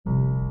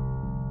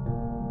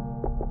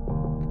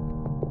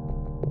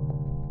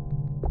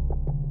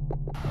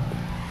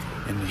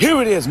And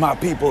here it is, my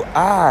people.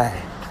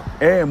 I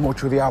am more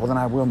true the hour than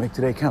I will make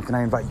today count. And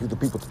I invite you, the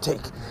people, to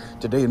take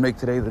today and make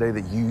today the day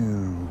that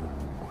you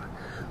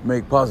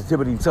make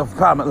positivity and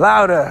self-empowerment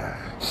louder.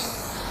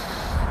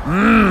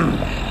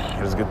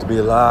 It is good to be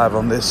alive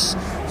on this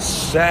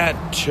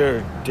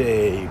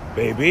Saturday,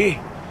 baby.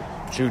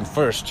 June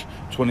 1st,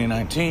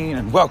 2019.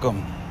 And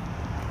welcome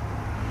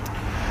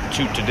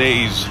to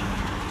today's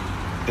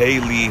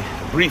daily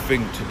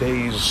briefing.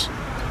 Today's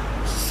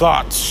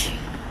thoughts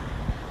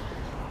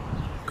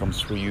comes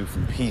for you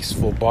from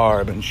Peaceful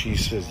Barb, and she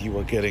says, you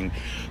are getting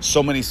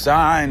so many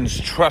signs.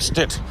 Trust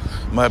it,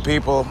 my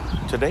people.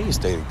 Today's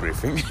daily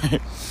briefing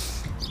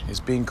is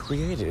being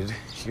created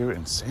here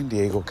in San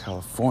Diego,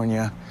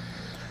 California.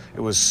 It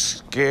was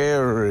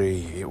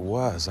scary. It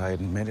was, I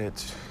admit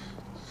it.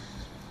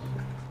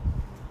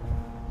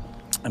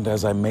 And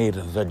as I made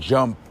the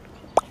jump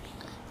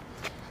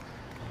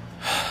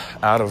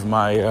out of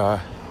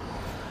my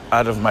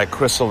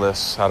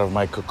chrysalis, out of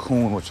my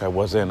cocoon, which I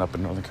was in up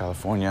in Northern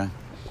California,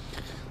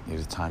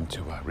 needed time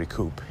to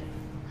recoup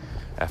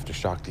after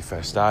Shakti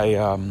Fest.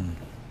 I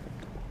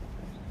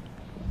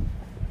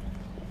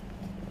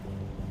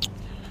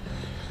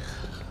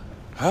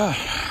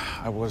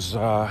was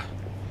a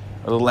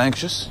little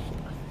anxious,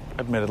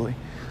 admittedly,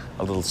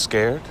 a little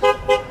scared,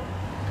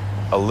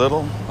 a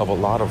little of a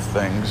lot of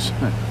things.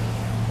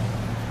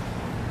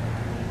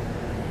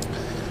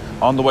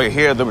 On the way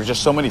here, there were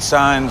just so many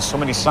signs,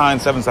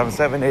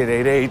 777,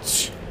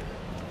 888.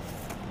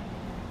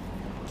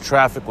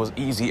 Traffic was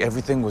easy.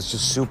 Everything was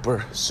just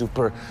super,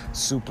 super,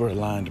 super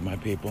aligned, my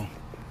people.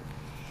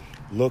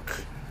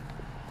 Look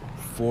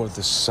for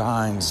the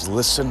signs.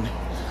 Listen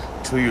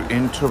to your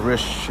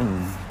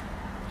intuition.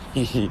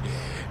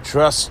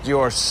 Trust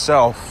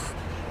yourself.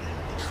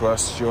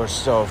 Trust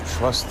yourself.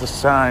 Trust the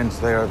signs.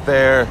 They are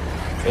there.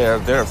 They are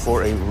there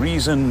for a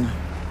reason.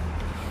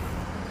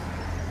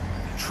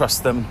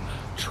 Trust them.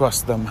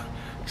 Trust them.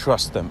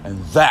 Trust them.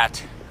 And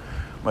that,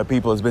 my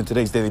people, has been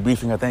today's daily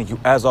briefing. I thank you,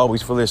 as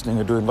always, for listening.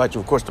 I do invite you,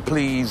 of course, to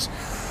please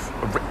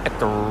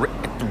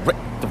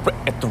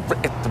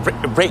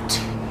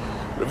rate,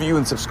 review,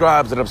 and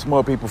subscribe so that helps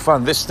more people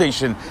find this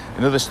station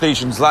and other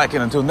stations like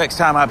it. Until next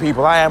time, my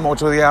people, I am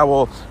Ocho the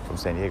Owl from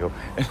San Diego,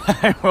 and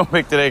I will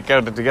make today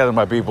count it together,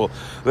 my people.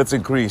 Let's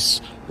increase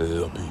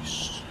the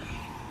peace.